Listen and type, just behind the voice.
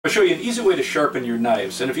to show you an easy way to sharpen your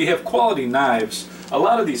knives. And if you have quality knives, a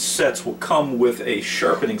lot of these sets will come with a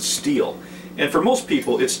sharpening steel. And for most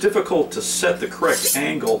people, it's difficult to set the correct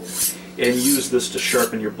angle and use this to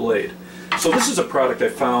sharpen your blade. So this is a product I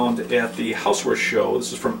found at the Houseware show.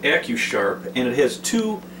 This is from AccuSharp, and it has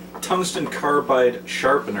 2 tungsten carbide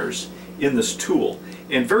sharpeners in this tool,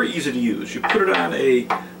 and very easy to use. You put it on a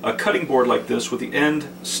cutting board like this with the end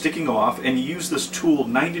sticking off, and you use this tool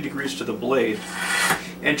 90 degrees to the blade,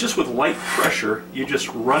 and just with light pressure you just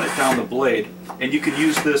run it down the blade, and you can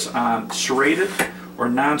use this on serrated or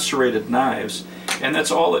non-serrated knives, and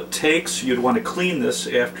that's all it takes. You'd want to clean this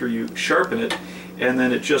after you sharpen it, and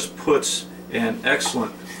then it just puts an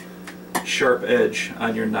excellent sharp edge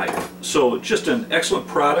on your knife. So just an excellent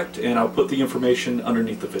product, and I'll put the information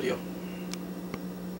underneath the video.